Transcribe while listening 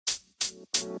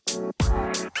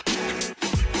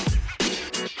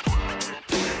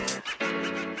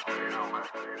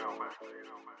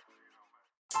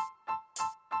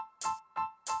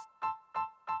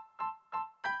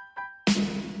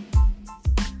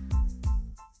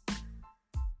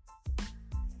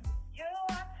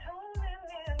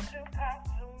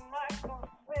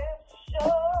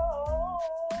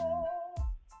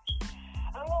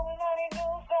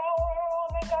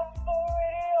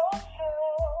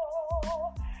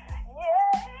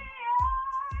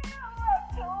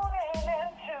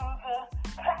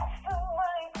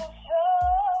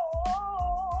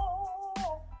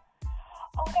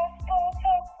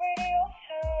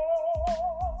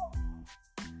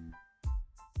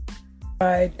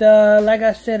Alright, like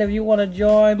I said, if you want to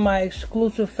join my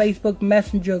exclusive Facebook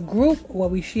Messenger group where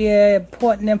we share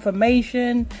important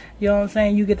information, you know what I'm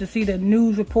saying, you get to see the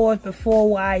news reports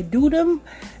before I do them,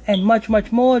 and much,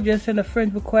 much more, just send a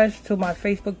friend request to my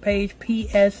Facebook page,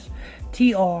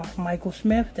 PSTR Michael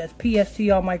Smith. That's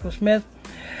PSTR Michael Smith,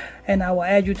 and I will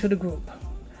add you to the group.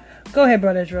 Go ahead,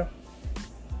 Brother Israel.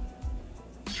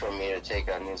 From me to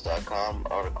TakeOutNews.com,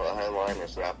 article headline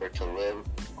is rapper Talib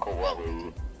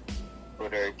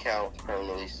Twitter account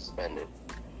permanently suspended.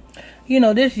 You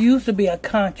know, this used to be a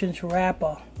conscious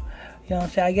rapper. You know what I'm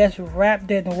saying? I guess rap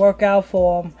didn't work out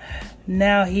for him.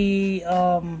 Now he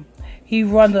runs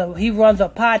a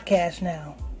podcast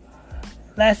now.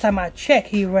 Last time I checked,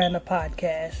 he ran a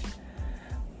podcast.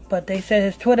 But they said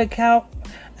his Twitter account.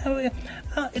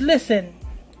 Listen,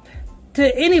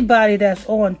 to anybody that's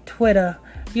on Twitter,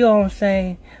 you know what I'm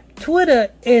saying? Twitter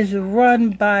is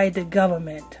run by the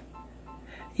government.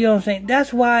 You know what I'm saying?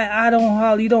 That's why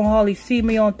you don't hardly see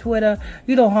me on Twitter.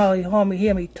 You don't hardly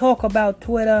hear me talk about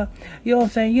Twitter. You know what I'm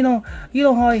saying? You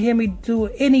don't hardly hear me do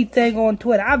anything on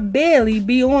Twitter. I barely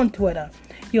be on Twitter.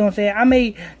 You know what I'm saying? I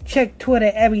may check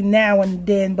Twitter every now and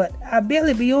then, but I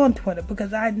barely be on Twitter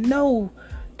because I know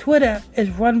Twitter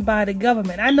is run by the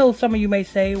government. I know some of you may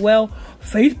say, well,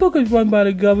 Facebook is run by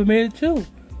the government too.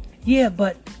 Yeah,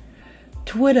 but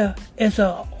Twitter is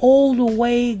an old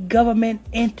way government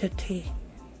entity.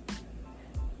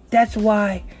 That's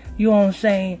why, you know what I'm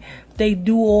saying, they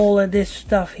do all of this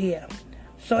stuff here.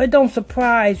 So it don't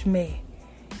surprise me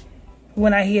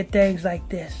when I hear things like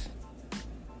this.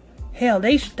 Hell,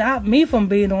 they stopped me from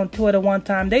being on Twitter one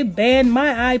time. They banned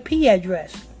my IP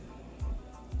address.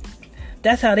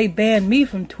 That's how they banned me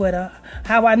from Twitter.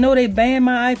 How I know they banned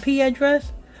my IP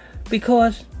address?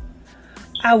 Because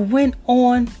I went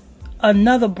on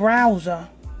another browser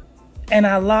and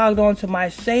I logged on to my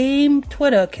same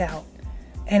Twitter account.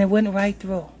 And it went right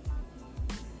through.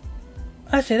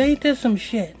 I said, ain't this some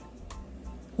shit?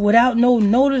 Without no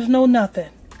notice, no nothing.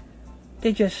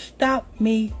 They just stopped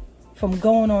me from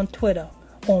going on Twitter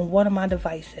on one of my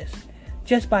devices.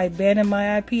 Just by banning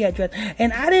my IP address.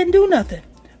 And I didn't do nothing.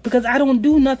 Because I don't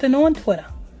do nothing on Twitter.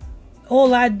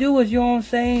 All I do is, you know what I'm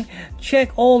saying,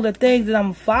 check all the things that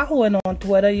I'm following on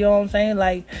Twitter. You know what I'm saying?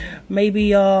 Like maybe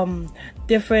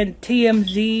different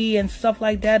TMZ and stuff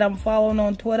like that I'm following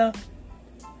on Twitter.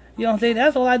 You know what I'm saying?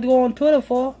 That's all I do on Twitter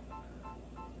for.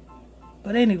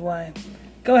 But anyway,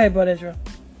 go ahead, Brother Israel.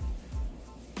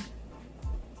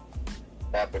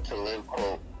 Rapper Talib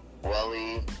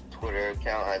Kweli Twitter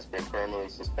account has been permanently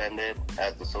suspended,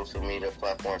 as the social media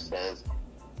platform says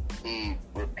he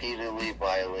repeatedly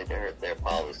violated their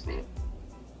policy.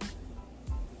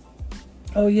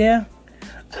 Oh yeah,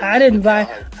 I didn't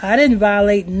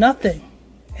violate nothing.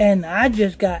 And I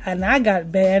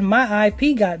got banned. My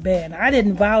IP got banned. I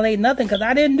didn't violate nothing because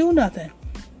I didn't do nothing.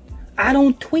 I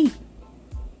don't tweet.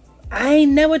 I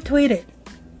ain't never tweeted.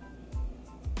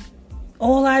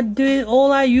 All I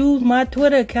use my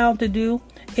Twitter account to do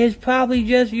is probably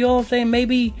just, you know what I'm saying,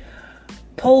 maybe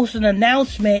post an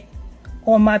announcement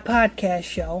on my podcast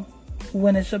show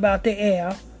when it's about to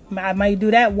air. I might do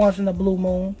that once in a blue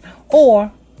moon.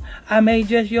 Or I may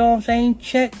just, you know what I'm saying,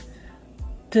 check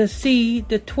to see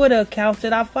the Twitter accounts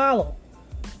that I follow.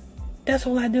 That's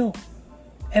all I do.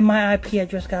 And my IP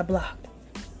address got blocked.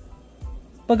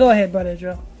 But go ahead, Brother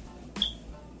Israel.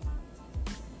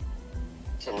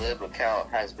 Talib account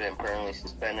has been permanently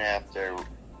suspended after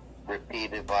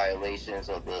repeated violations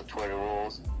of the Twitter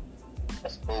rules. A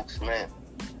spokesperson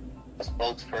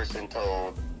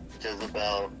told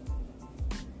Jezebel,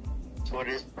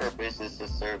 Twitter's purpose is to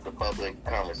serve the public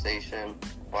conversation.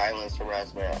 Violence,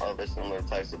 harassment, and other similar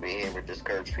types of behavior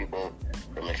discourage people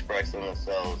from expressing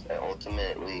themselves and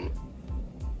ultimately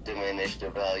diminish the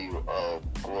value of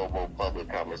global public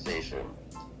conversation.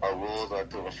 Our rules are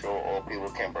to ensure all people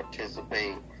can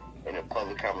participate in a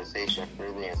public conversation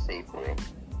freely and safely.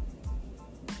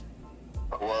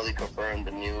 Wally confirmed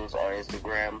the news on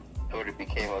Instagram. Twitter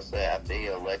became upset after he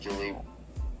allegedly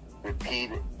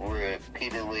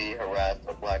repeatedly harassed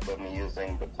a black woman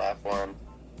using the platform.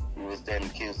 He was then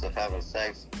accused of having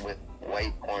sex with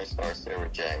white porn star Sarah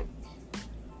J.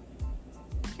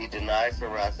 He denies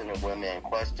harassing the women in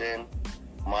question.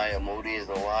 Maya Moody is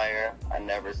a liar. I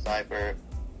never cyber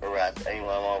harassed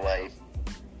anyone in my life.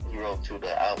 He wrote to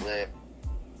the outlet.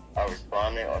 I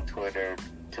responded on Twitter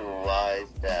to lies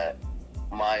that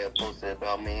Maya posted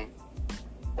about me.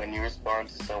 When you respond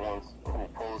to someone who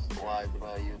posts lies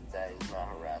about you, that is not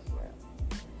harassment.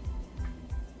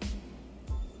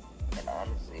 And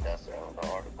honestly, that's the end of the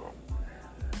article.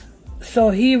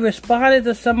 So he responded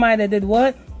to somebody that did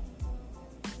what?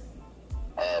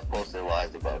 Posted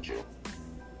lies about you.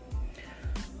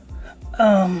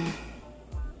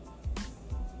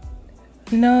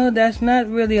 No, that's not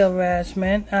really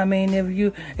harassment. I mean,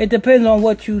 it depends on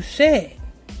what you said.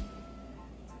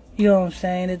 You know what I'm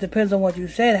saying? It depends on what you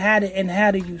said, how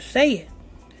do you say it?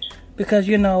 Because,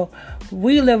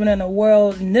 we living in a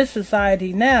world, in this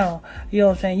society now, you know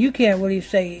what I'm saying, you can't really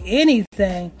say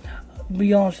anything,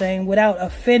 you know what I'm saying, without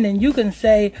offending. You can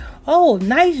say, oh,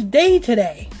 nice day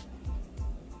today.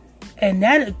 And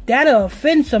that'll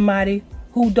offend somebody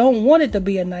who don't want it to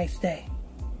be a nice day.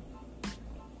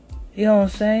 You know what I'm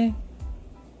saying?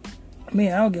 I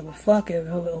mean, I don't give a fuck if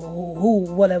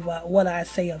what I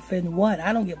say offend what.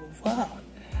 I don't give a fuck.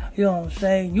 You know what I'm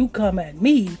saying? You come at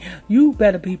me, you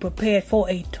better be prepared for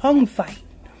a tongue fight.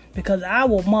 Because I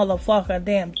will motherfucker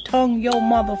damn tongue your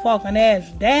motherfucking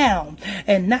ass down.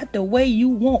 And not the way you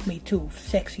want me to,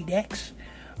 sexy Dex.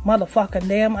 Motherfucking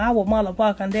damn, I will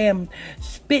motherfucking damn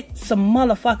spit some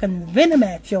motherfucking venom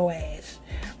at your ass.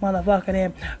 Motherfucking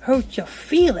damn hurt your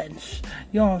feelings.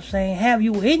 You know what I'm saying? Have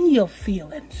you in your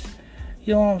feelings.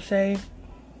 You know what I'm saying?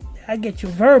 I get you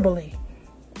verbally.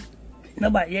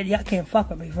 Y'all can't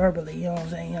fuck with me verbally. You know what I'm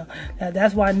saying?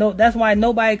 That's why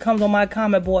nobody comes on my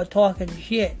comment board talking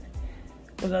shit.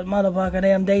 Because motherfucking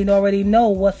damn, they already know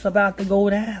what's about to go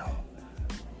down.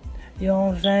 You know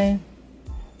what I'm saying?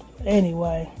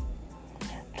 Anyway,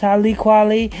 Talib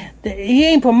Kweli, he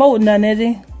ain't promoting nothing, is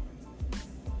he?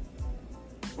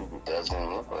 Doesn't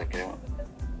look like it.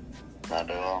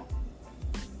 Not at all.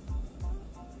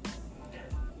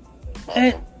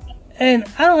 And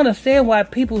I don't understand why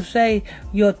people say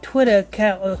your Twitter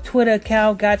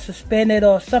account got suspended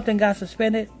or something got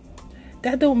suspended.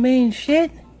 That don't mean shit.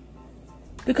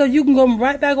 Because you can go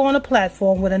right back on the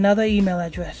platform with another email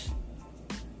address.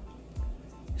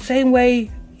 Same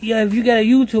way, if you get a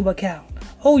YouTube account.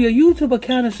 Oh, your YouTube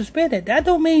account is suspended. That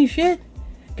don't mean shit.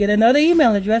 Get another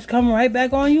email address, come right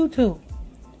back on YouTube.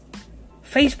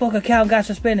 Facebook account got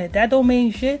suspended. That don't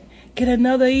mean shit. Get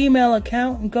another email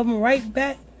account and come right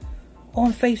back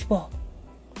on Facebook.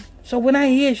 So when I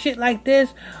hear shit like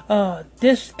this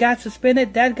got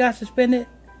suspended, that got suspended,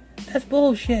 that's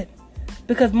bullshit.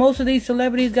 Because most of these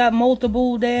celebrities got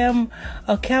multiple damn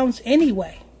accounts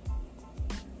anyway.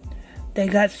 They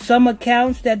got some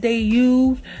accounts that they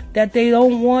use that they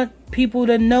don't want people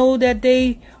to know that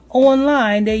they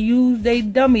online. They use their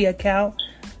dummy account.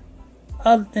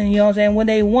 And you know what I'm saying? When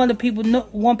they want people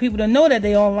to know that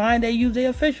they online, they use their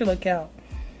official account.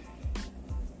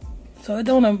 So it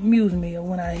don't amuse me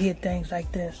when I hear things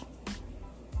like this.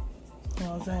 You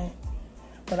know what I'm saying?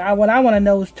 But what I want to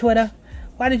know is Twitter.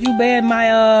 Why did you ban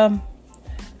my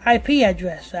IP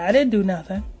address? I didn't do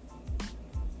nothing.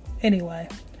 Anyway,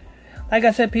 like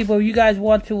I said, people, if you guys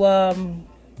want to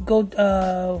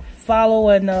go follow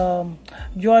and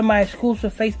join my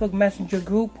exclusive Facebook Messenger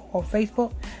group on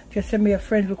Facebook, just send me a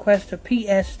friend request to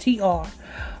PSTR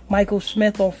Michael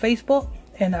Smith on Facebook,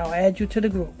 and I'll add you to the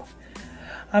group.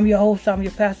 I'm your host. I'm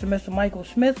your pastor, Mr. Michael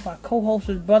Smith. My co-host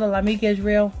is Brother Lamik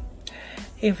Israel.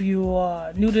 If you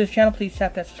are new to this channel, please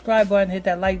tap that subscribe button, hit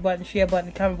that like button, share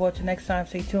button, comment button. Till next time,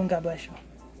 stay tuned. God bless you.